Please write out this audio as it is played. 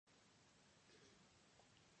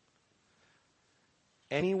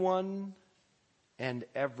Anyone and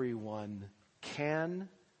everyone can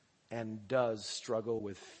and does struggle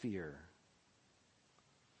with fear.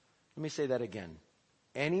 Let me say that again.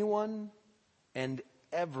 Anyone and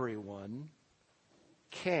everyone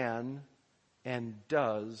can and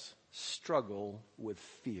does struggle with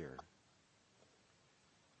fear.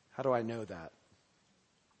 How do I know that?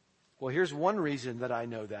 Well, here's one reason that I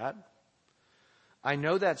know that. I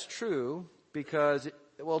know that's true because,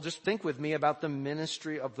 well, just think with me about the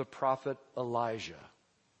ministry of the prophet Elijah.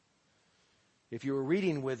 If you were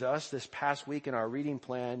reading with us this past week in our reading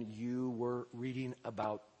plan, you were reading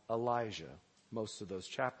about Elijah, most of those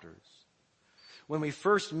chapters. When we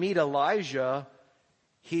first meet Elijah,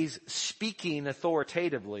 he's speaking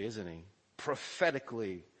authoritatively, isn't he?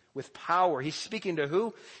 Prophetically, with power. He's speaking to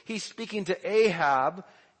who? He's speaking to Ahab,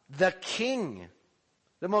 the king,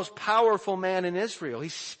 the most powerful man in Israel.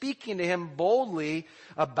 He's speaking to him boldly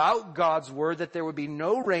about God's word that there would be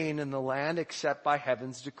no rain in the land except by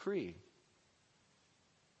heaven's decree.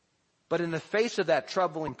 But in the face of that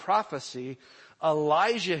troubling prophecy,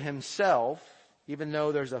 Elijah himself, even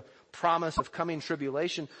though there's a promise of coming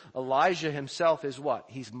tribulation, Elijah himself is what?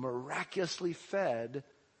 He's miraculously fed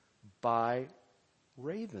by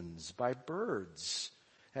ravens, by birds,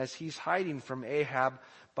 as he's hiding from Ahab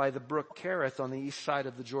by the brook Kerith on the east side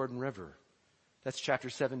of the Jordan River. That's chapter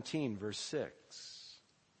 17, verse 6.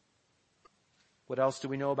 What else do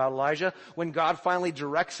we know about Elijah? When God finally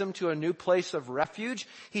directs him to a new place of refuge,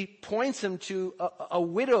 he points him to a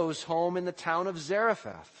widow's home in the town of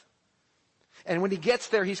Zarephath. And when he gets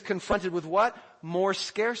there, he's confronted with what? More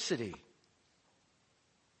scarcity.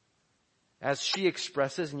 As she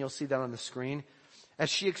expresses, and you'll see that on the screen, as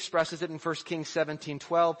she expresses it in 1 Kings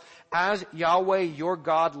 17:12, as Yahweh your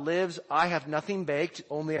God lives, I have nothing baked,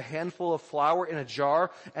 only a handful of flour in a jar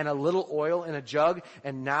and a little oil in a jug.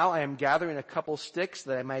 And now I am gathering a couple sticks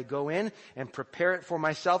that I may go in and prepare it for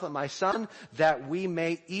myself and my son, that we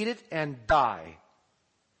may eat it and die.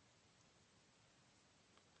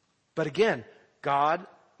 But again, God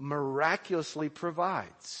miraculously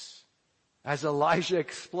provides. As Elijah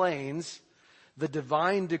explains, the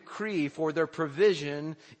divine decree for their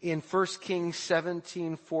provision in 1 Kings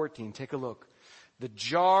 17:14. Take a look. The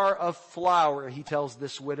jar of flour, he tells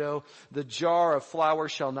this widow, the jar of flour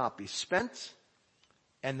shall not be spent,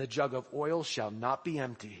 and the jug of oil shall not be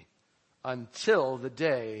empty, until the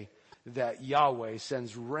day that Yahweh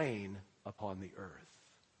sends rain upon the earth.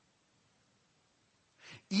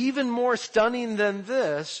 Even more stunning than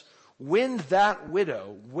this, when that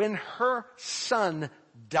widow, when her son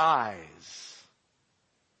dies,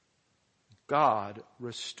 God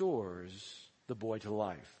restores the boy to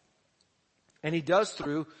life. And he does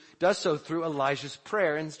so through Elijah's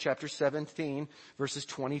prayer in chapter 17, verses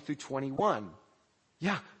 20 through 21.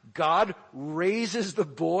 Yeah, God raises the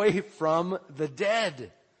boy from the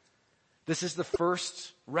dead. This is the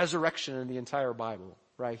first resurrection in the entire Bible,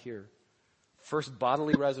 right here. First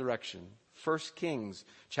bodily resurrection. 1 Kings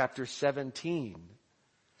chapter 17.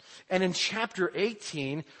 And in chapter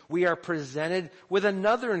 18, we are presented with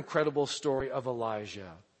another incredible story of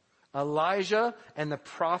Elijah. Elijah and the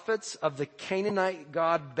prophets of the Canaanite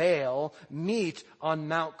god Baal meet on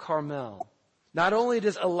Mount Carmel. Not only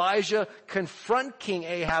does Elijah confront King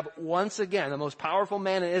Ahab once again, the most powerful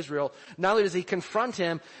man in Israel, not only does he confront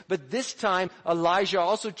him, but this time Elijah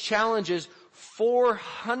also challenges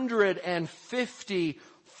 450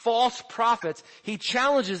 false prophets. He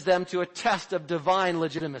challenges them to a test of divine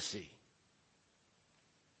legitimacy.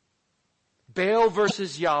 Baal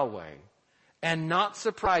versus Yahweh. And not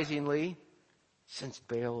surprisingly, since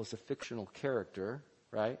Baal is a fictional character,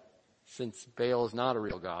 right? Since Baal is not a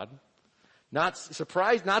real God, not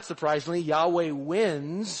surprisingly, Yahweh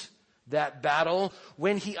wins that battle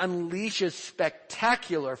when he unleashes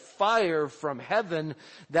spectacular fire from heaven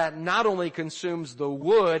that not only consumes the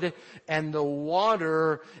wood and the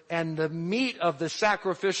water and the meat of the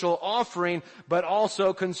sacrificial offering, but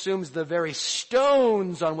also consumes the very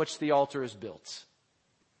stones on which the altar is built.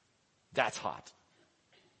 That's hot.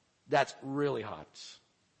 That's really hot.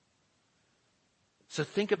 So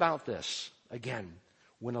think about this. Again,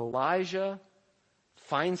 when Elijah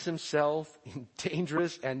finds himself in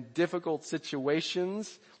dangerous and difficult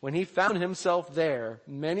situations, when he found himself there,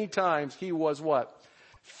 many times he was what?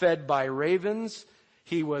 Fed by ravens.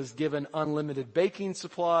 He was given unlimited baking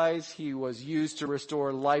supplies. He was used to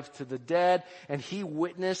restore life to the dead. And he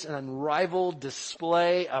witnessed an unrivaled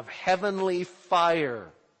display of heavenly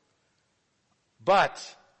fire.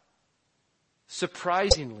 But,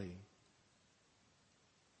 surprisingly,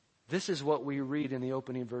 this is what we read in the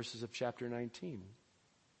opening verses of chapter 19.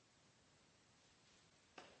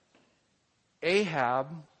 Ahab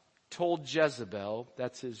told Jezebel,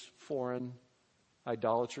 that's his foreign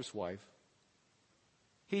idolatrous wife,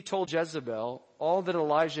 he told Jezebel all that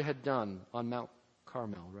Elijah had done on Mount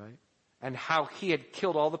Carmel, right? And how he had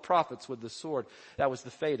killed all the prophets with the sword. That was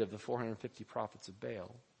the fate of the 450 prophets of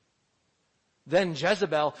Baal. Then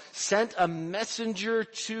Jezebel sent a messenger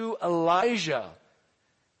to Elijah.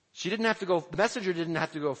 The messenger didn't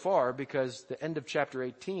have to go far, because the end of chapter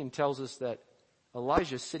 18 tells us that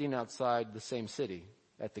Elijah is sitting outside the same city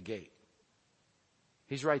at the gate.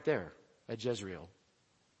 He's right there at Jezreel.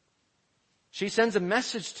 She sends a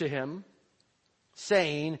message to him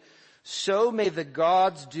saying, "So may the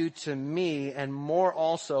gods do to me, and more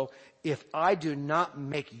also, if I do not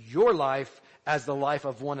make your life as the life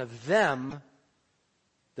of one of them,"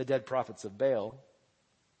 the dead prophets of Baal,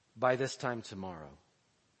 "by this time tomorrow."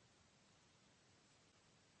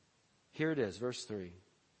 Here it is, verse 3.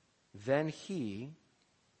 Then he,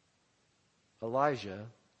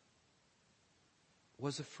 Elijah,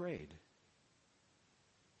 was afraid.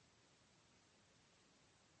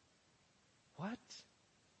 What?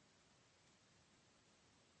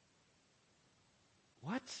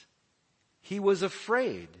 What? He was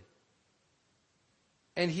afraid.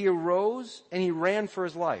 And he arose and he ran for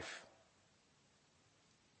his life.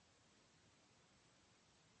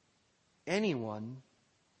 Anyone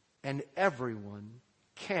and everyone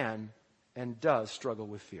can and does struggle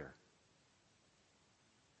with fear.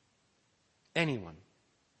 Anyone.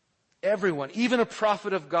 Everyone. Even a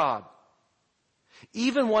prophet of God.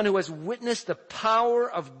 Even one who has witnessed the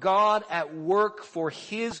power of God at work for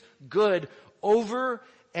his good over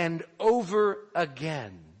and over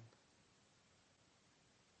again.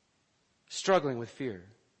 Struggling with fear.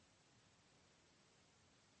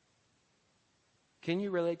 Can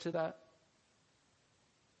you relate to that?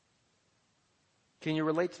 Can you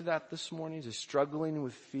relate to that this morning? To struggling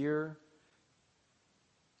with fear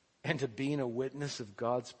and to being a witness of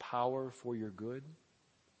God's power for your good?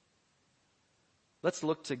 Let's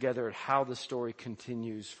look together at how the story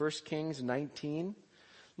continues. 1 Kings 19.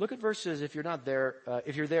 Look at verses, if you're not there,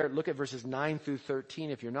 if you're there, look at verses 9 through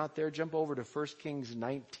 13. If you're not there, jump over to 1 Kings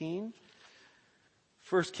 19.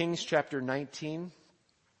 1 Kings chapter 19.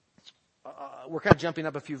 We're kind of jumping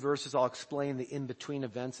up a few verses. I'll explain the in-between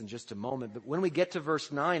events in just a moment. But when we get to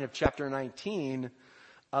verse 9 of chapter 19,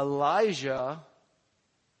 Elijah,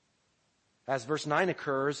 as verse 9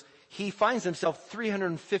 occurs, he finds himself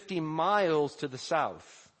 350 miles to the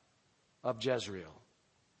south of Jezreel.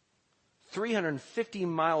 350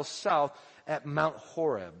 miles south at Mount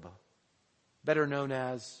Horeb, better known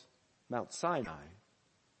as Mount Sinai.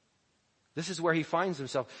 This is where he finds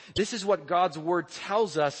himself. This is what God's word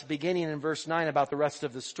tells us beginning in verse 9 about the rest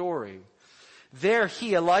of the story. There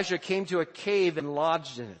he, Elijah, came to a cave and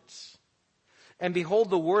lodged in it. And behold,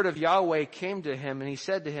 the word of Yahweh came to him, and he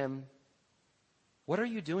said to him, "What are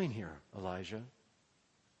you doing here, Elijah?"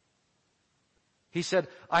 He said,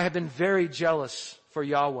 "I have been very jealous for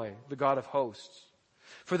Yahweh, the God of hosts.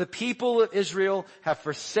 For the people of Israel have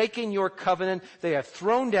forsaken your covenant. They have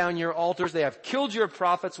thrown down your altars. They have killed your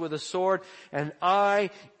prophets with a sword. And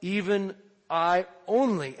I, even I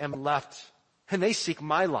only am left. And they seek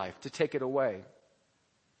my life to take it away."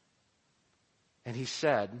 And he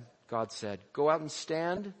said, God said, "Go out and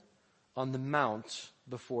stand on the mount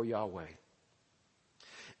before Yahweh."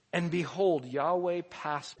 And behold, Yahweh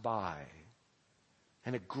passed by.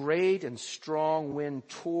 And a great and strong wind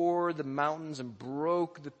tore the mountains and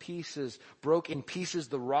broke in pieces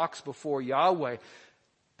the rocks before Yahweh.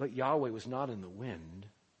 But Yahweh was not in the wind.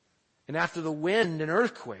 And after the wind, an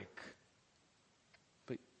earthquake.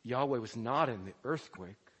 But Yahweh was not in the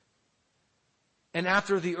earthquake. And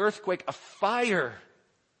after the earthquake, a fire.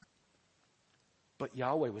 But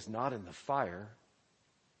Yahweh was not in the fire.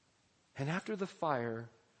 And after the fire,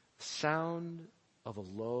 the sound of a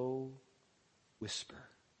low whisper.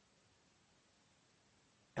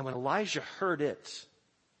 And when Elijah heard it,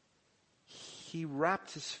 he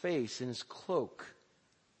wrapped his face in his cloak,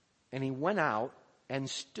 and he went out and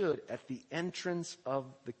stood at the entrance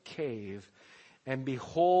of the cave. And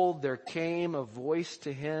behold, there came a voice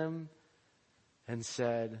to him and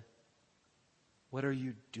said, "What are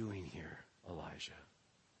you doing here, Elijah?"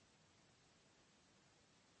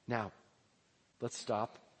 Now, let's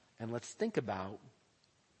stop and let's think about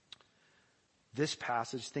this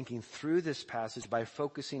passage, thinking through this passage by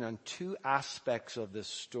focusing on two aspects of this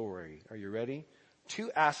story. Are you ready? Two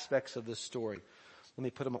aspects of this story. We'll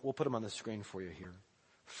put them on the screen for you here.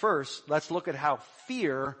 First, let's look at how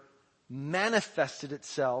fear manifested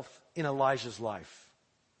itself in Elijah's life.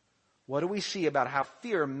 What do we see about how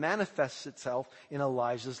fear manifests itself in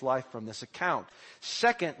Elijah's life from this account?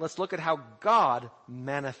 Second, let's look at how God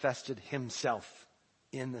manifested himself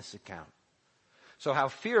in this account. So how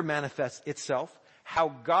fear manifests itself, how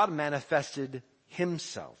God manifested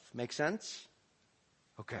himself. Make sense?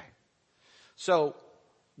 Okay. So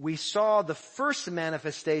we saw the first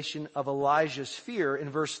manifestation of Elijah's fear in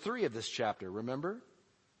verse 3 of this chapter. Remember?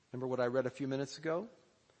 Remember what I read a few minutes ago?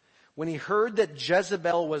 When he heard that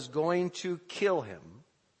Jezebel was going to kill him,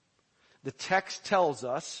 the text tells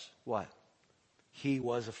us what? He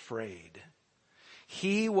was afraid.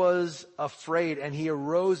 He was afraid, and he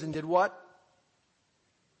arose and did what?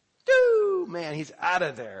 Man, he's out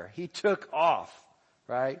of there. He took off,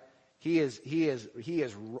 right? He is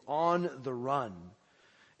on the run.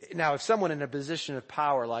 Now, if someone in a position of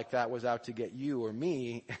power like that was out to get you or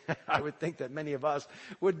me, I would think that many of us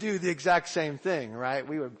would do the exact same thing, right?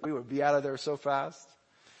 We would be out of there so fast.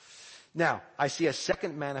 Now, I see a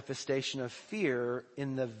second manifestation of fear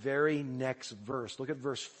in the very next verse. Look at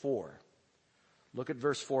verse 4. Look at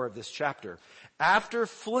verse 4 of this chapter. After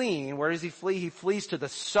fleeing, where does he flee? He flees to the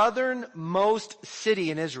southernmost city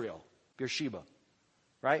in Israel, Beersheba,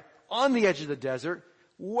 right? On the edge of the desert,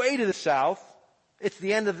 way to the south. It's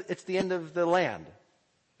the end of the land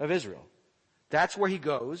of Israel. That's where he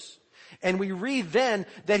goes. And we read then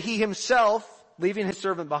that he himself, leaving his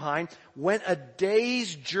servant behind, went a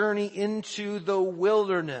day's journey into the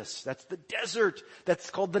wilderness. That's the desert.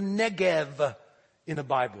 That's called the Negev in the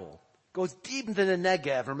Bible. Goes deep into the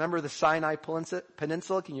Negev. Remember the Sinai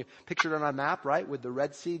Peninsula? Can you picture it on a map, right? With the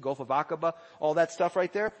Red Sea, Gulf of Aqaba, all that stuff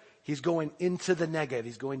right there. He's going into the Negev.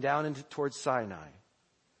 He's going down towards Sinai.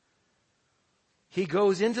 He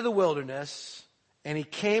goes into the wilderness, and he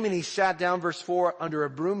came and he sat down, verse 4, under a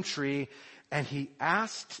broom tree, and he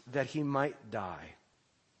asked that he might die,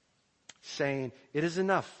 saying, "It is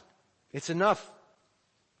enough. It's enough.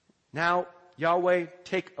 Now, Yahweh,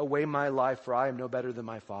 take away my life, for I am no better than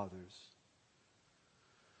my fathers,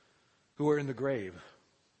 who are in the grave."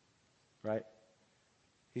 Right?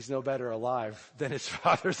 He's no better alive than his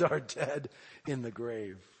fathers are dead in the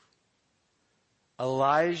grave.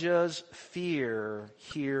 Elijah's fear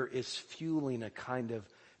here is fueling a kind of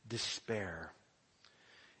despair.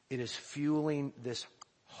 It is fueling this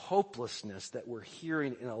hopelessness that we're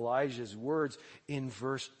hearing in Elijah's words in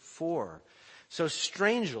verse 4. So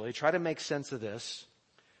strangely, try to make sense of this.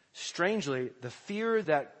 Strangely, the fear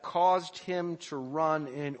that caused him to run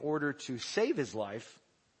in order to save his life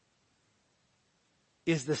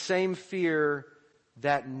is the same fear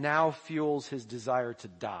that now fuels his desire to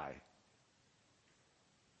die.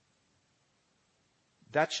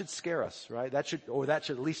 That should scare us, right? That should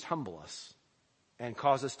at least humble us and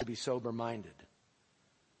cause us to be sober-minded.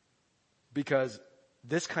 Because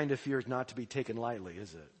this kind of fear is not to be taken lightly,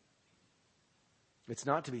 is it? It's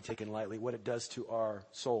not to be taken lightly what it does to our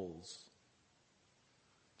souls.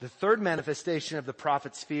 The third manifestation of the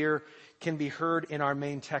prophet's fear can be heard in our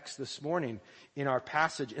main text this morning, in our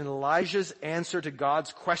passage, in Elijah's answer to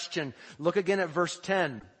God's question. Look again at verse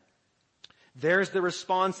 10. There's the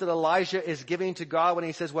response that Elijah is giving to God when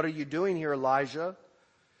he says, "What are you doing here, Elijah?"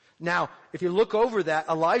 Now, if you look over that,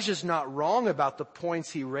 Elijah's not wrong about the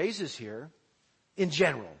points he raises here. In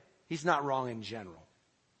general. He's not wrong in general.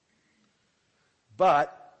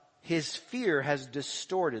 But his fear has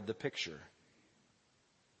distorted the picture.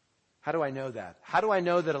 How do I know that? How do I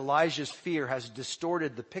know that Elijah's fear has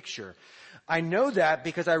distorted the picture? I know that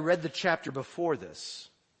because I read the chapter before this.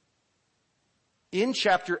 In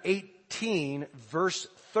chapter 18, verse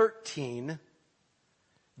 13,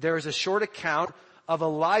 there is a short account of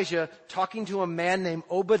Elijah talking to a man named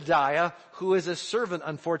Obadiah, who is a servant,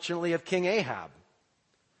 unfortunately, of King Ahab.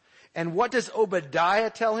 And what does Obadiah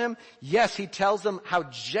tell him? Yes, he tells them how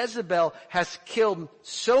Jezebel has killed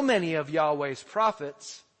so many of Yahweh's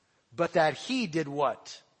prophets, but that he did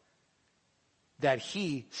what? That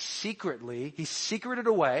he secreted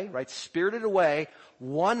away, right, spirited away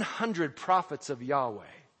 100 prophets of Yahweh.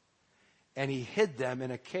 And he hid them in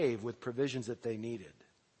a cave with provisions that they needed.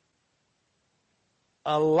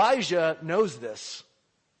 Elijah knows this.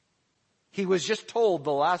 He was just told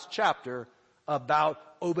the last chapter about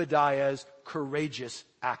Obadiah's courageous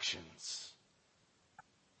actions.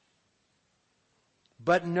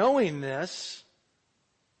 But knowing this,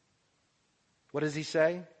 what does he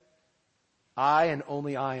say? I and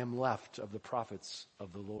only I am left of the prophets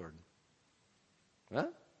of the Lord. Huh?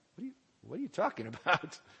 What are you talking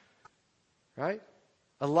about? Right?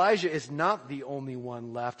 Elijah is not the only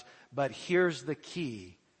one left, but here's the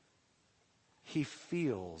key. He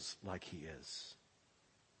feels like he is.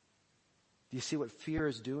 Do you see what fear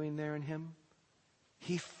is doing there in him?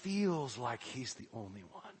 He feels like he's the only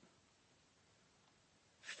one.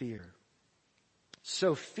 Fear.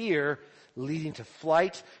 So fear leading to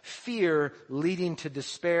flight, fear leading to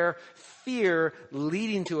despair, fear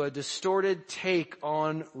leading to a distorted take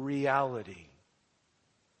on reality.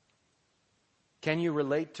 Can you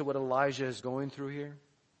relate to what Elijah is going through here?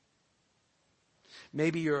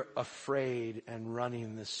 Maybe you're afraid and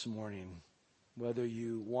running this morning, whether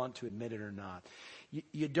you want to admit it or not.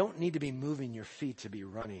 You don't need to be moving your feet to be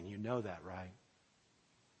running. You know that, right?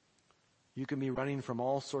 You can be running from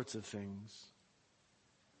all sorts of things.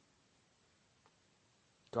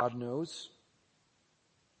 God knows.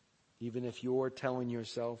 Even if you're telling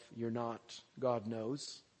yourself you're not, God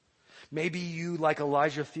knows. Maybe you, like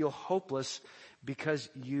Elijah, feel hopeless because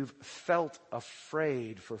you've felt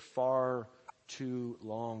afraid for far too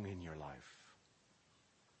long in your life.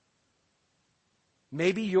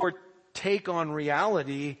 Maybe your take on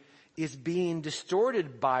reality is being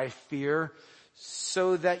distorted by fear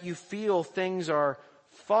so that you feel things are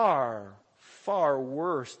far, far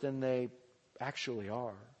worse than they actually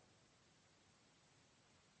are.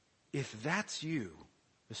 If that's you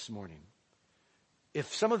this morning,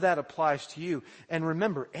 if some of that applies to you, and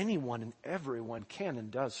remember, anyone and everyone can and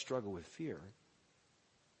does struggle with fear.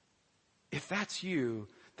 If that's you,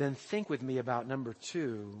 then think with me about number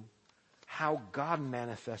 2, how God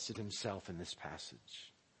manifested himself in this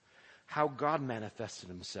passage. How God manifested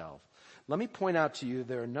himself. Let me point out to you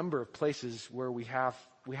there are a number of places where we have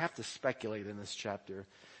to speculate in this chapter.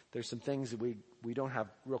 There's some things that we don't have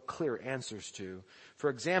real clear answers to. For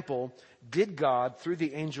example, did God, through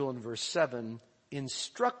the angel in verse 7,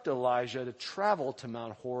 instruct Elijah to travel to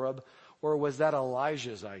Mount Horeb, or was that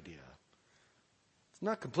Elijah's idea? It's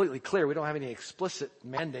not completely clear. We don't have any explicit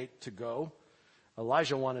mandate to go.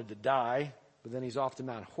 Elijah wanted to die, but then he's off to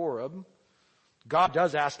Mount Horeb. God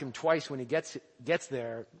does ask him twice when he gets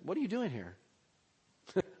there, what are you doing here?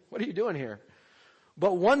 What are you doing here?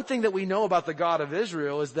 But one thing that we know about the God of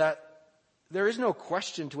Israel is that there is no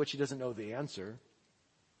question to which he doesn't know the answer.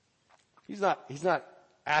 He's not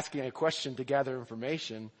asking a question to gather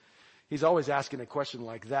information. He's always asking a question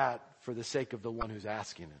like that for the sake of the one who's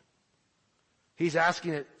asking it. He's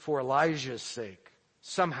asking it for Elijah's sake,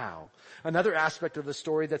 somehow. Another aspect of the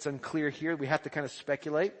story that's unclear here, we have to kind of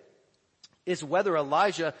speculate, is whether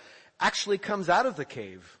Elijah actually comes out of the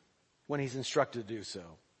cave when he's instructed to do so.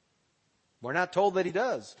 We're not told that he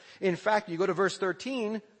does. In fact, you go to verse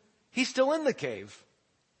 13, he's still in the cave.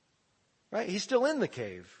 Right? He's still in the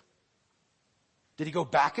cave. Did he go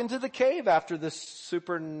back into the cave after the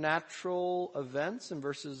supernatural events in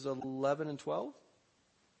verses 11 and 12?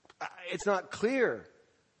 It's not clear.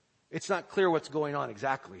 It's not clear what's going on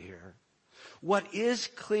exactly here. What is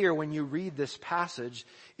clear when you read this passage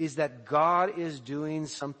is that God is doing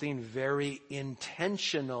something very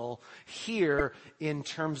intentional here in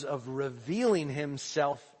terms of revealing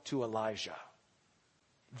himself to Elijah.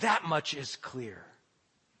 That much is clear.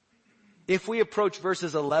 If we approach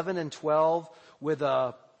verses 11 and 12 with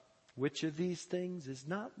a, which of these things is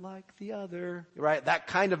not like the other, right? That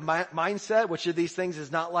kind of mindset, which of these things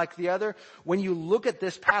is not like the other. When you look at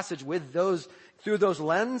this passage with those, through those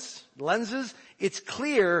lenses, it's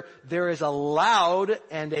clear there is a loud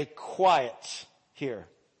and a quiet here.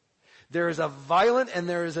 There is a violent and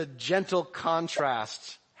there is a gentle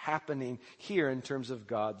contrast happening here in terms of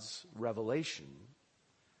God's revelation.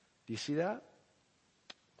 Do you see that?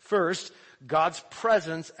 First, God's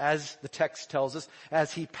presence, as the text tells us,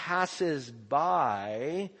 as he passes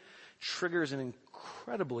by, triggers an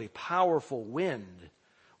incredibly powerful wind.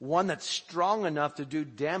 One that's strong enough to do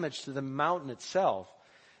damage to the mountain itself.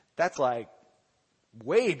 That's like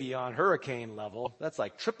way beyond hurricane level. That's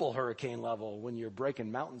like triple hurricane level when you're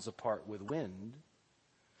breaking mountains apart with wind.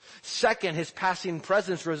 Second, his passing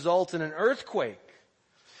presence results in an earthquake.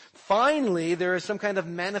 Finally, there is some kind of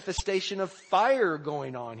manifestation of fire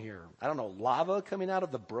going on here. I don't know, lava coming out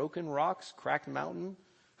of the broken rocks, cracked mountain?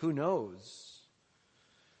 Who knows?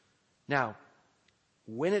 Now,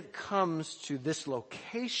 when it comes to this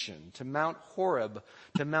location, to Mount Horeb,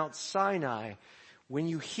 to Mount Sinai, when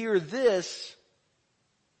you hear this,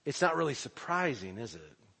 it's not really surprising, is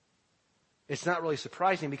it? It's not really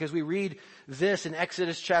surprising because we read this in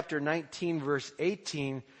Exodus chapter 19, verse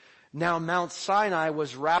 18. Now Mount Sinai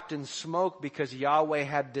was wrapped in smoke because Yahweh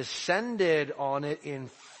had descended on it in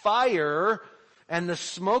fire, and the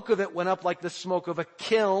smoke of it went up like the smoke of a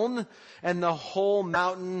kiln, and the whole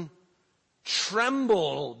mountain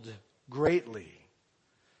trembled greatly.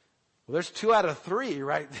 Well, there's 2 out of 3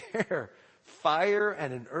 right there. Fire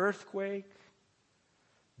and an earthquake.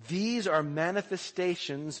 These are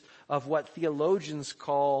manifestations of what theologians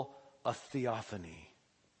call a theophany.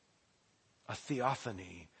 a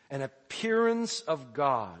theophany, an appearance of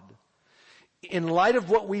God. In light of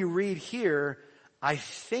what we read here, I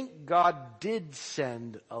think God did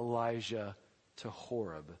send Elijah to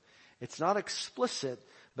Horeb. It's not explicit,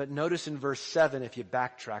 but notice in verse 7, if you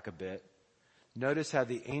backtrack a bit, notice how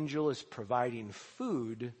the angel is providing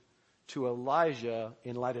food to Elijah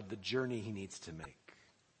in light of the journey he needs to make.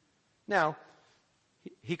 Now,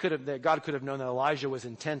 God could have known that Elijah was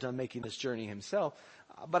intent on making this journey himself,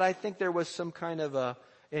 but I think there was some kind of a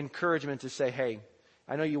encouragement to say, hey,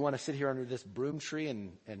 I know you want to sit here under this broom tree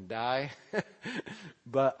and die,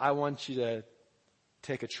 but I want you to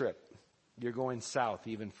take a trip. You're going south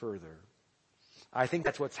even further. I think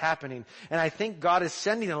that's what's happening. And I think God is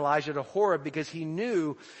sending Elijah to Horeb because he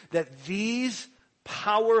knew that these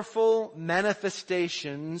powerful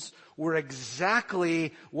manifestations were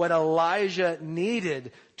exactly what Elijah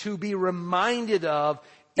needed to be reminded of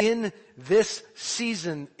in this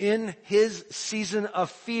season, in his season of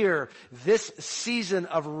fear, this season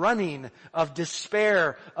of running, of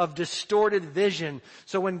despair, of distorted vision.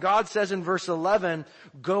 So when God says in verse 11,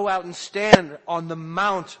 go out and stand on the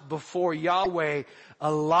mount before Yahweh,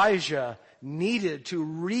 Elijah needed to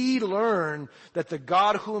relearn that the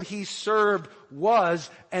God whom he served was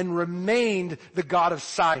and remained the God of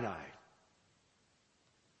Sinai,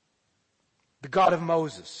 the God of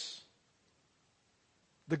Moses,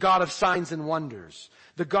 the God of signs and wonders,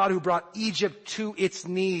 the God who brought Egypt to its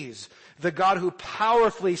knees, the God who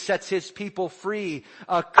powerfully sets his people free,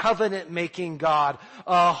 a covenant-making God,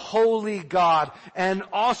 a holy God, an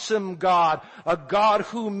awesome God, a God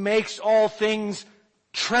who makes all things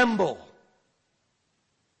tremble.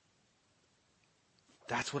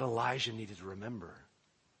 That's what Elijah needed to remember.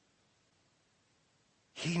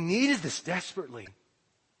 He needed this desperately.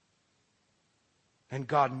 And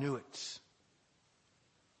God knew it.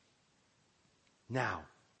 Now,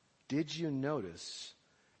 did you notice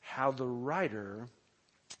how the writer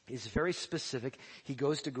is very specific? He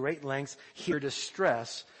goes to great lengths here to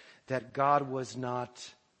stress that God was not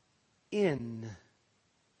in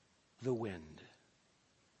the wind.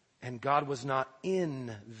 And God was not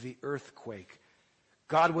in the earthquake.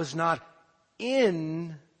 God was not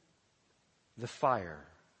in the fire.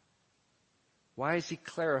 Why is he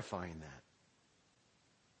clarifying that?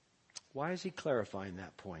 Why is he clarifying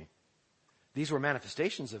that point? These were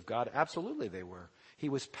manifestations of God. Absolutely they were. He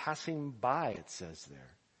was passing by, it says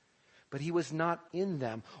there. But he was not in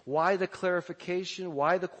them. Why the clarification?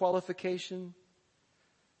 Why the qualification?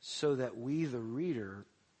 So that we, the reader,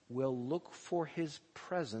 will look for his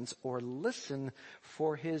presence or listen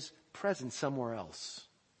for his presence somewhere else.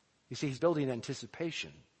 You see, he's building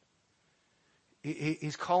anticipation.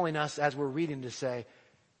 He's calling us as we're reading to say,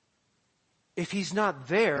 if he's not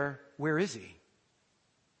there, where is he?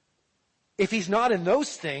 If he's not in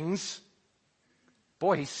those things,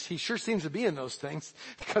 boy, he sure seems to be in those things,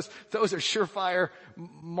 because those are surefire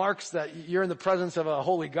marks that you're in the presence of a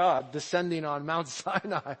holy God descending on Mount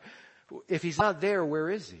Sinai. If he's not there, where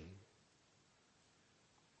is he?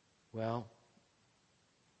 Well,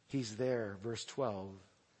 he's there, verse 12,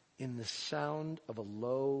 in the sound of a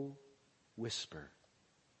low whisper.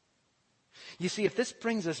 You see, if this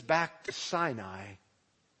brings us back to Sinai,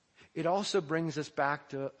 it also brings us back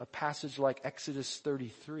to a passage like Exodus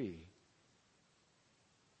 33,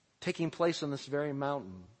 taking place on this very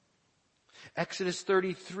mountain. Exodus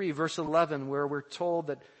 33, verse 11, where we're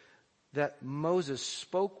told that Moses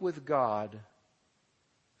spoke with God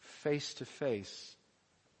face to face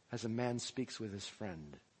as a man speaks with his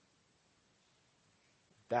friend.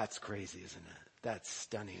 That's crazy, isn't it? That's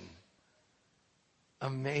stunning.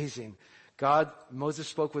 Amazing. Moses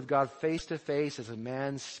spoke with God face to face as a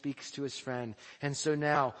man speaks to his friend. And so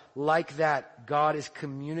now, like that, God is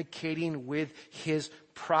communicating with his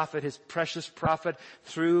prophet, his precious prophet,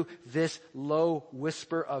 through this low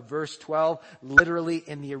whisper of verse 12. Literally,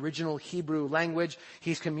 in the original Hebrew language,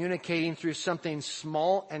 he's communicating through something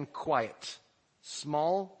small and quiet.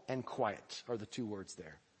 Small and quiet are the two words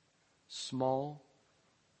there. Small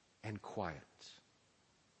and quiet.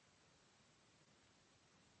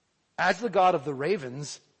 As the God of the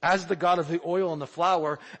ravens, as the God of the oil and the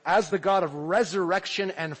flour, as the God of resurrection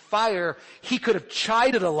and fire, he could have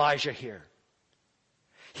chided Elijah here.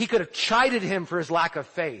 He could have chided him for his lack of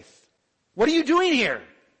faith. What are you doing here?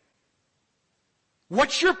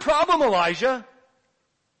 What's your problem, Elijah?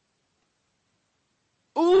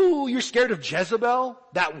 Ooh, you're scared of Jezebel,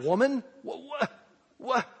 that woman?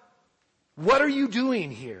 What are you doing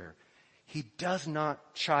here? He does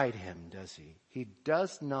not chide him, does he? He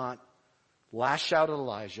does not lash out at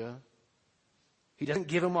Elijah. He doesn't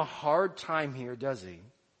give him a hard time here, does he?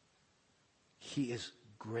 He is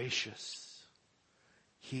gracious.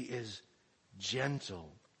 He is gentle.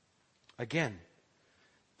 Again,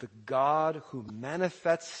 the God who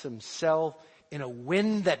manifests himself in a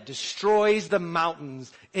wind that destroys the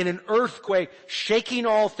mountains, in an earthquake shaking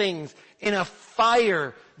all things, in a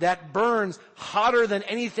fire that burns hotter than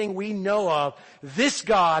anything we know of. This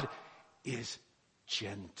God is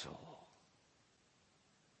gentle,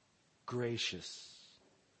 gracious.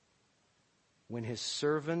 When his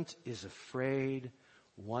servant is afraid,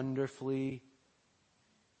 wonderfully,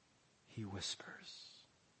 he whispers.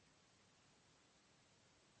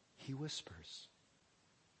 He whispers.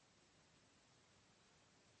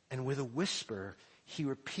 And with a whisper, he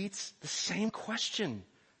repeats the same question,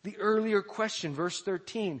 the earlier question, verse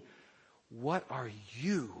 13. What are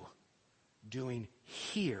you doing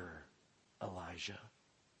here, Elijah?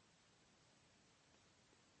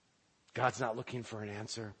 God's not looking for an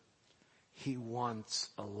answer. He wants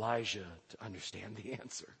Elijah to understand the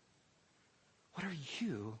answer. What are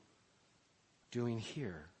you doing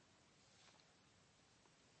here?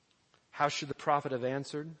 How should the prophet have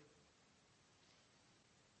answered?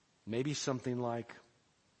 Maybe something like,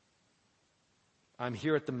 I'm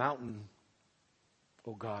here at the mountain,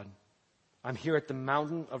 oh God. I'm here at the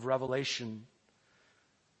mountain of revelation,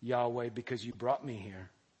 Yahweh, because you brought me here.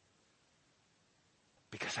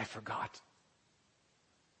 Because I forgot.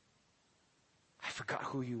 I forgot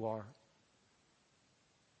who you are.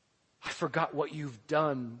 I forgot what you've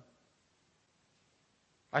done.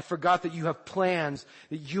 I forgot that you have plans,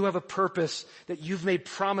 that you have a purpose, that you've made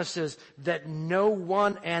promises that no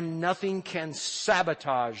one and nothing can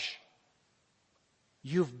sabotage.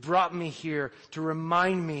 You've brought me here to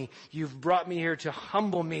remind me. You've brought me here to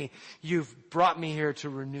humble me. You've brought me here to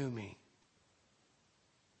renew me.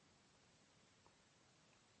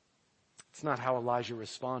 It's not how Elijah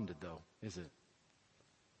responded, though, is it?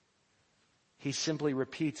 He simply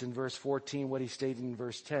repeats in verse 14 what he stated in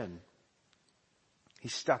verse 10.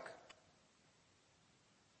 He's stuck.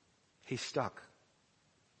 He's stuck.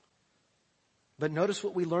 But notice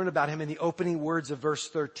what we learn about him in the opening words of verse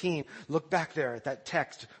 13. Look back there at that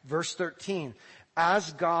text, verse 13.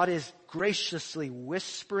 As God is graciously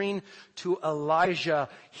whispering to Elijah,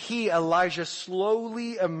 Elijah,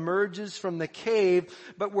 slowly emerges from the cave,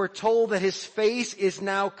 but we're told that his face is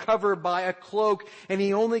now covered by a cloak, and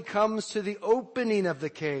he only comes to the opening of the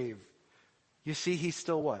cave. You see, he's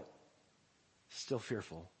still what? Still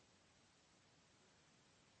fearful.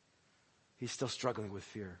 He's still struggling with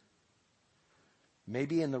fear.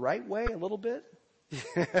 Maybe in the right way, a little bit.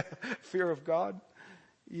 Fear of God.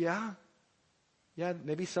 Yeah,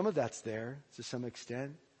 maybe some of that's there to some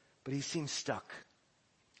extent. But he seems stuck.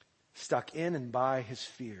 Stuck in and by his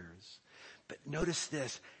fears. But notice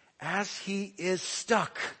this. As he is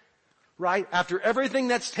stuck, right? After everything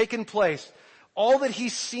that's taken place, all that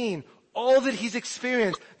he's seen, all that he's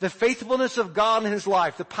experienced, the faithfulness of God in his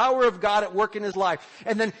life, the power of God at work in his life,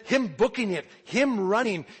 and then him booking it, him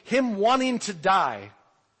running, him wanting to die.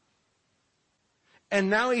 And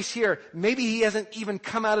now he's here. Maybe he hasn't even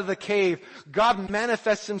come out of the cave. God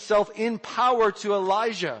manifests himself in power to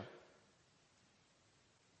Elijah.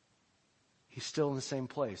 He's still in the same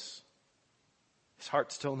place. His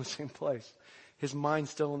heart's still in the same place. His mind's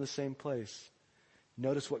still in the same place.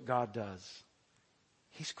 Notice what God does.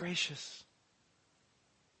 He's gracious.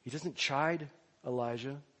 He doesn't chide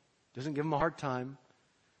Elijah. Doesn't give him a hard time.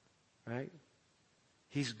 Right?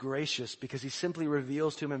 He's gracious because he simply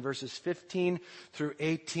reveals to him in verses 15 through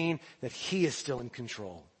 18 that he is still in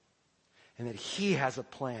control. And that he has a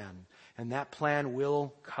plan. And that plan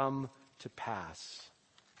will come to pass.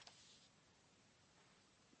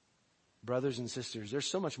 Brothers and sisters, there's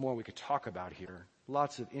so much more we could talk about here.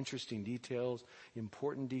 Lots of interesting details,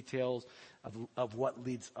 important details of what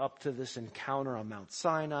leads up to this encounter on Mount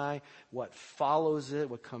Sinai, what follows it,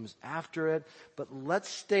 what comes after it. But let's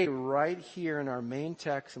stay right here in our main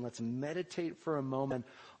text and let's meditate for a moment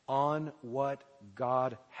on what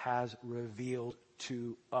God has revealed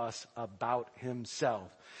to us about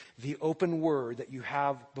himself. The open word that you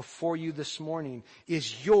have before you this morning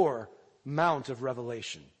is your Mount of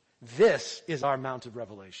Revelation. This is our Mount of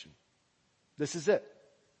Revelation. This is it.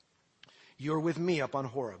 You're with me up on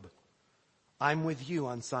Horeb. I'm with you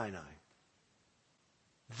on Sinai.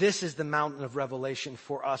 This is the mountain of revelation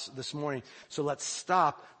for us this morning. So let's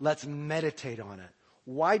stop. Let's meditate on it.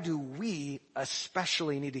 Why do we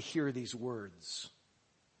especially need to hear these words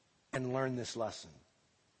and learn this lesson?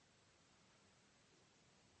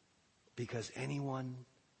 Because anyone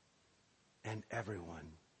and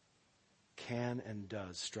everyone can and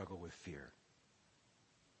does struggle with fear.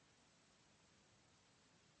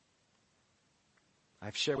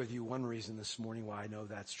 I've shared with you one reason this morning why I know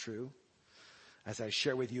that's true. as I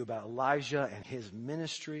share with you about Elijah and his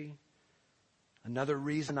ministry. Another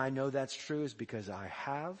reason I know that's true is because I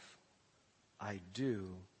do,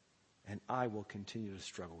 and I will continue to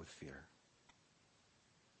struggle with fear.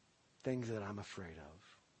 Things that I'm afraid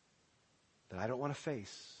of, that I don't want to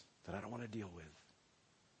face, that I don't want to deal with,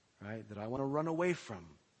 right? That I want to run away from.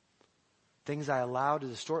 Things I allow to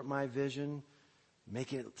distort my vision,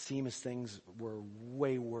 making it seem as things were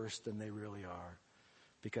way worse than they really are.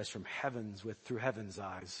 Because through heaven's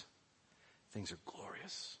eyes, things are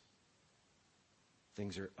glorious.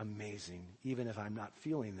 Things are amazing. Even if I'm not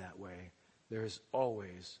feeling that way, there is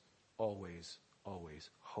always, always, always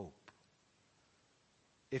hope.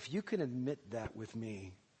 If you can admit that with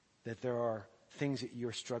me, that there are things that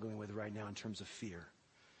you're struggling with right now in terms of fear,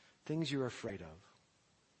 things you're afraid of.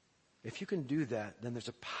 If you can do that, then there's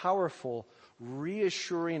a powerful,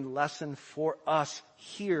 reassuring lesson for us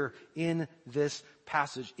here in this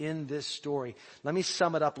passage, in this story. Let me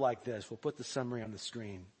sum it up like this. We'll put the summary on the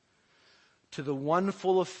screen. To the one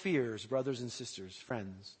full of fears, brothers and sisters,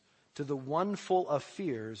 friends, to the one full of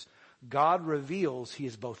fears, God reveals he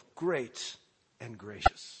is both great and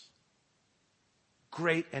gracious.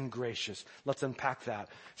 Great and gracious. Let's unpack that.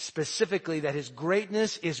 Specifically, that his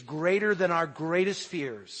greatness is greater than our greatest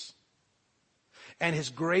fears. And his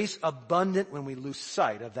grace abundant when we lose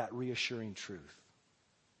sight of that reassuring truth.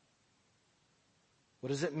 What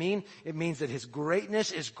does it mean? It means that his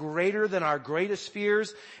greatness is greater than our greatest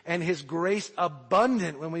fears, and his grace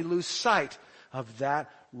abundant when we lose sight of that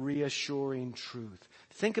reassuring truth.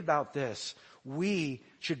 Think about this. We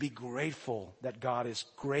should be grateful that God is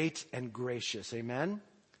great and gracious. Amen?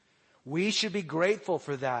 We should be grateful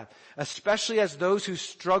for that, especially as those who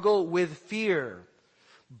struggle with fear.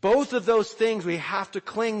 Both of those things we have to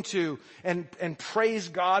cling to and praise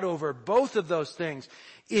God over. Both of those things.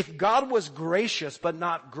 If God was gracious but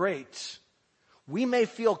not great, we may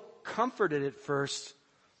feel comforted at first,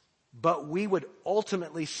 but we would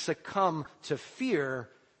ultimately succumb to fear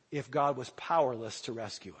if God was powerless to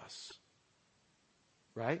rescue us.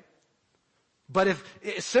 Right? But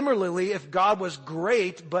similarly, if God was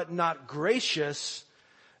great but not gracious,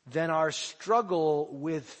 then our struggle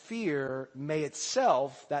with fear may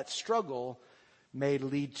itself, that struggle, may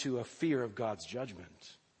lead to a fear of God's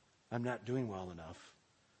judgment. I'm not doing well enough,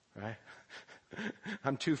 right?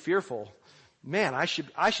 I'm too fearful. Man, I should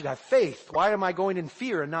have faith. Why am I going in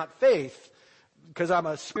fear and not faith? Because I'm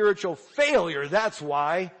a spiritual failure. That's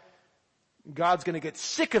why. God's going to get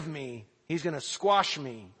sick of me. He's going to squash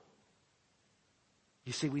me.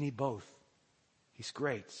 You see, we need both. He's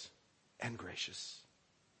great and gracious.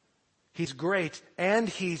 He's great and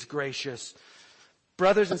he's gracious.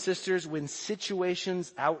 Brothers and sisters, when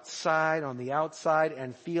situations on the outside,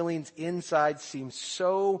 and feelings inside seem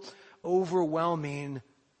so overwhelming,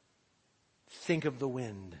 think of the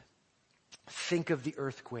wind. Think of the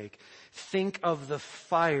earthquake. Think of the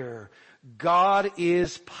fire. God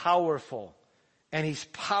is powerful, and he's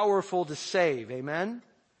powerful to save. Amen?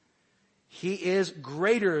 He is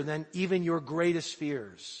greater than even your greatest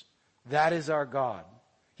fears. That is our God.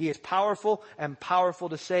 He is powerful and powerful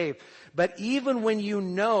to save. But even when you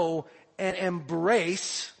know and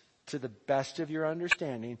embrace, to the best of your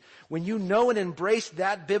understanding, when you know and embrace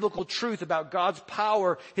that biblical truth about God's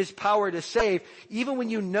power, his power to save, even when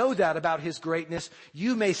you know that about his greatness,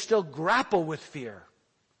 you may still grapple with fear.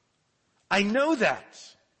 I know that.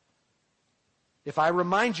 If I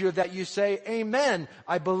remind you of that, you say, amen,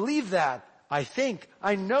 I believe that, I think,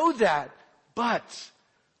 I know that, but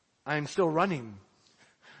I'm still running.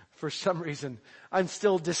 For some reason, I'm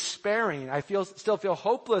still despairing. I still feel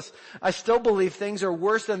hopeless. I still believe things are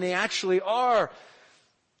worse than they actually are.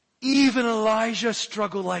 Even Elijah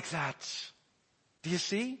struggled like that. Do you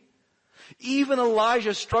see? Even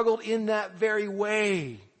Elijah struggled in that very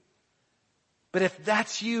way. But if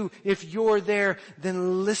that's you, if you're there,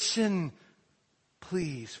 then listen,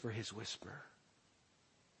 please, for his whisper.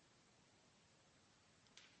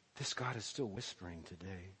 This God is still whispering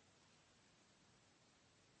today.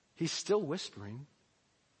 He's still whispering.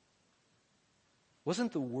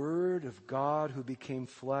 Wasn't the Word of God who became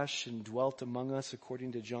flesh and dwelt among us,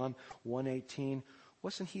 according to John 1:18,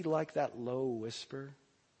 wasn't he like that low whisper?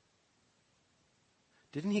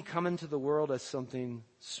 Didn't he come into the world as something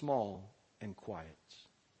small and quiet?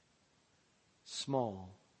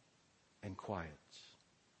 Small and quiet.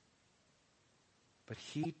 But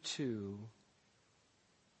he too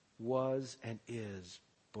was and is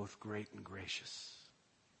both great and gracious.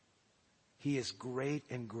 He is great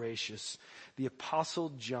and gracious. The Apostle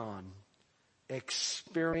John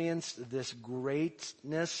experienced this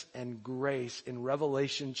greatness and grace in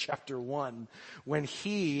Revelation chapter 1 when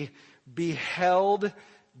he beheld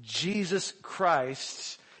Jesus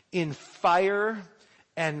Christ in fire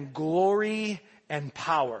and glory and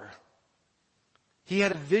power. He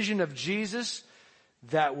had a vision of Jesus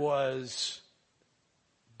that was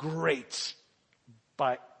great,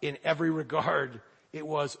 but in every regard, it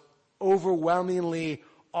was overwhelmingly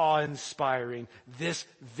awe-inspiring. This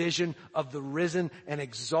vision of the risen and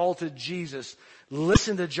exalted Jesus.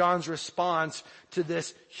 Listen to John's response to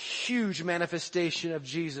this huge manifestation of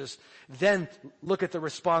Jesus. Then look at the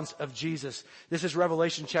response of Jesus. This is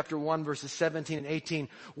Revelation chapter 1 verses 17 and 18.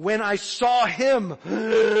 When I saw him,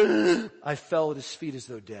 I fell at his feet as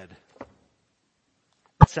though dead.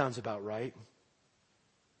 That sounds about right.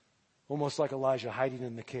 Almost like Elijah hiding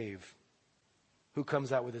in the cave. Who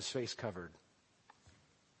comes out with his face covered?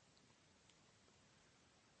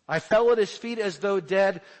 I fell at his feet as though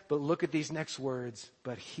dead, but look at these next words.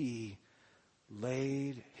 But he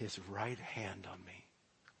laid his right hand on me.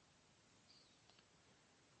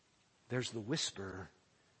 There's the whisper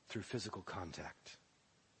through physical contact.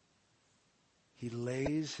 He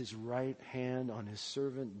lays his right hand on his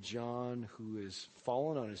servant John, who is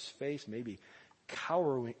fallen on his face, maybe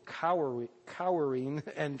cowering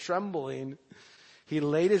and trembling. He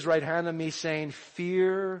laid his right hand on me saying,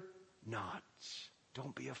 fear not.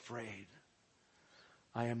 Don't be afraid.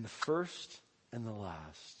 I am the first and the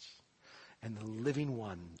last and the living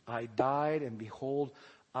one. I died, and behold,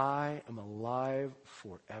 I am alive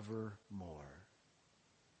forevermore.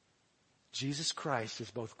 Jesus Christ is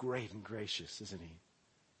both great and gracious, isn't he?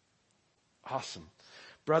 Awesome.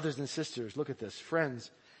 Brothers and sisters, look at this. Friends,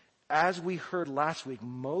 as we heard last week,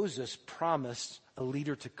 Moses promised a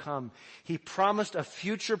leader to come. He promised a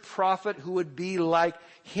future prophet who would be like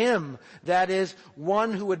him. That is,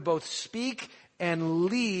 one who would both speak and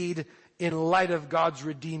lead in light of God's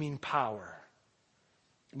redeeming power.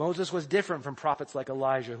 Moses was different from prophets like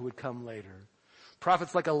Elijah who would come later.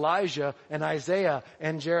 Prophets like Elijah and Isaiah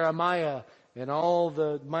and Jeremiah and all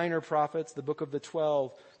the minor prophets, the book of the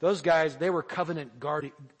 12, those guys, they were covenant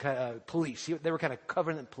police. They were kind of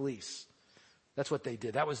covenant police. That's what they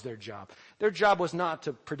did. That was their job. Their job was not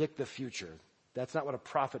to predict the future. That's not what a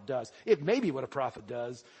prophet does. It may be what a prophet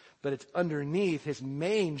does, but it's underneath his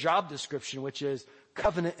main job description, which is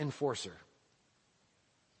covenant enforcer.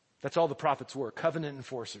 That's all the prophets were, covenant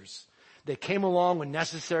enforcers. They came along when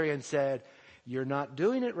necessary and said, you're not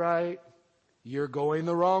doing it right. You're going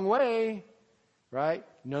the wrong way. Right?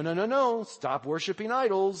 No. Stop worshiping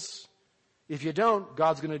idols. If you don't,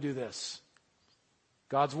 God's going to do this.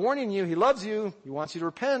 God's warning you. He loves you. He wants you to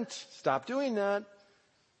repent. Stop doing that.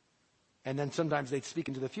 And then sometimes they'd speak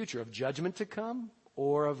into the future of judgment to come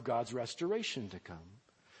or of God's restoration to come.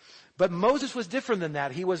 But Moses was different than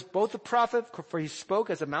that. He was both a prophet, for he spoke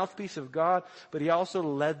as a mouthpiece of God, but he also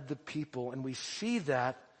led the people. And we see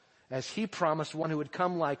that as he promised one who would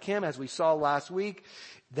come like him, as we saw last week.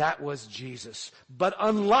 That was Jesus. But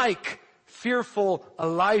unlike fearful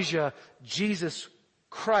Elijah, Jesus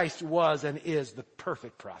Christ was and is the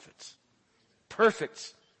perfect prophet.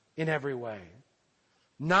 Perfect in every way.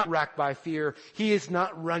 Not racked by fear. He is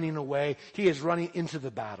not running away. He is running into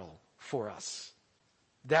the battle for us.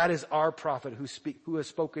 That is our prophet who has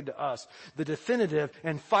spoken to us. The definitive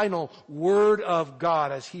and final word of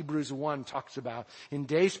God, as Hebrews 1 talks about. In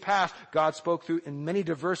days past, God spoke through in many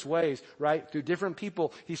diverse ways, right? Through different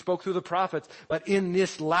people. He spoke through the prophets. But in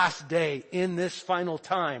this last day, in this final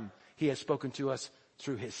time, he has spoken to us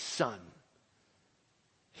through his Son.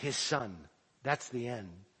 His Son. That's the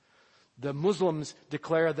end. The Muslims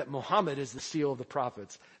declare that Muhammad is the seal of the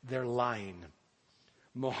prophets. They're lying.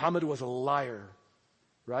 Muhammad was a liar.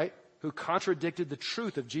 Right? Who contradicted the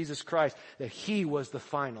truth of Jesus Christ, that he was the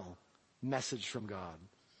final message from God.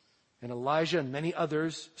 And Elijah and many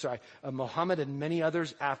others, Muhammad and many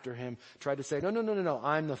others after him tried to say, no,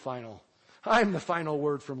 I'm the final. I'm the final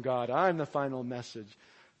word from God. I'm the final message.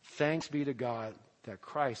 Thanks be to God that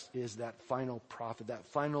Christ is that final prophet, that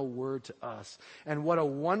final word to us. And what a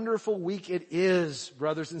wonderful week it is,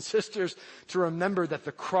 brothers and sisters, to remember that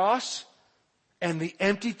the cross and the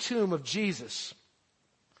empty tomb of Jesus,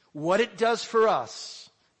 what it does for us,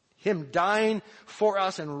 him dying for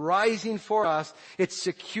us and rising for us, it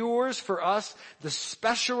secures for us the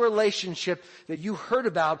special relationship that you heard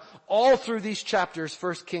about all through these chapters,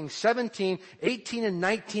 1 Kings 17, 18, and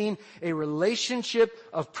 19, a relationship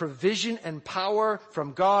of provision and power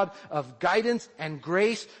from God, of guidance and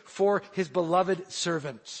grace for his beloved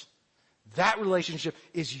servants. That relationship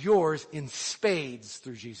is yours in spades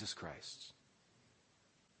through Jesus Christ.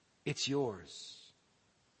 It's yours.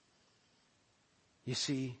 You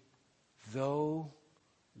see, though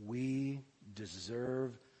we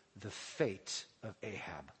deserve the fate of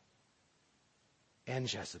Ahab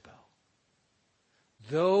and Jezebel,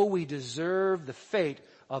 though we deserve the fate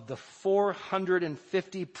of the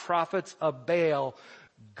 450 prophets of Baal,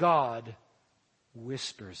 God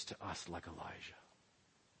whispers to us like Elijah.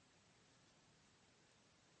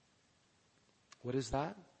 What is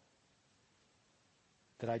that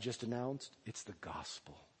I just announced? It's the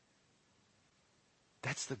gospel.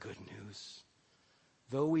 That's the good news.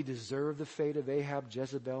 Though we deserve the fate of Ahab,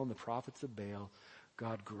 Jezebel, and the prophets of Baal,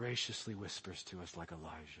 God graciously whispers to us like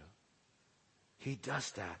Elijah. He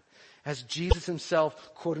does that. As Jesus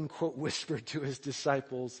himself, quote unquote, whispered to his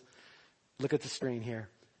disciples. Look at the screen here.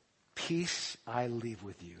 Peace I leave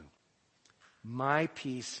with you. My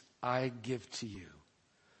peace I give to you.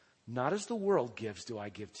 Not as the world gives do I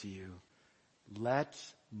give to you. Let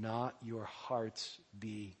not your hearts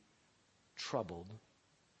be troubled,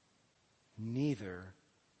 neither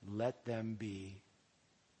let them be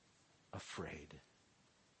afraid.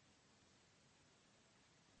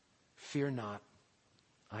 Fear not,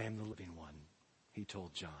 I am the living one, he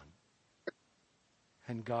told John.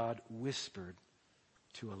 And God whispered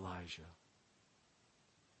to Elijah.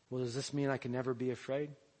 Well, does this mean I can never be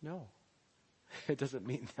afraid? No. It doesn't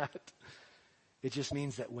mean that. It just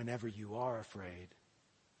means that whenever you are afraid,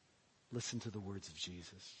 listen to the words of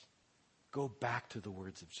Jesus. Go back to the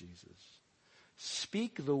words of Jesus.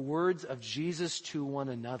 Speak the words of Jesus to one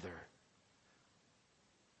another.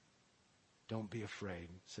 Don't be afraid,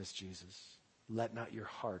 says Jesus. Let not your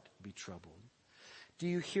heart be troubled. Do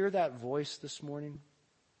you hear that voice this morning?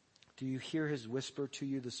 Do you hear his whisper to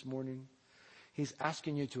you this morning? He's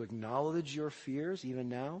asking you to acknowledge your fears even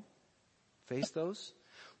now. Face those.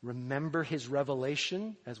 Remember his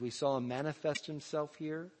revelation as we saw him manifest himself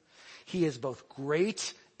here. He is both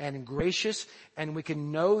great and gracious, and we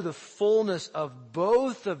can know the fullness of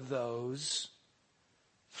both of those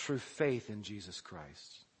through faith in Jesus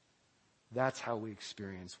Christ. That's how we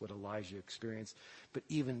experience what Elijah experienced, but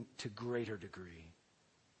even to greater degree.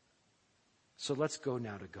 So let's go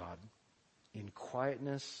now to God in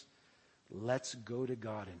quietness. Let's go to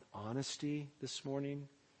God in honesty this morning.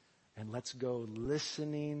 And let's go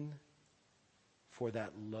listening for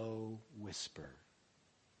that low whisper.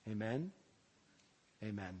 Amen?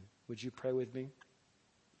 Amen. Would you pray with me?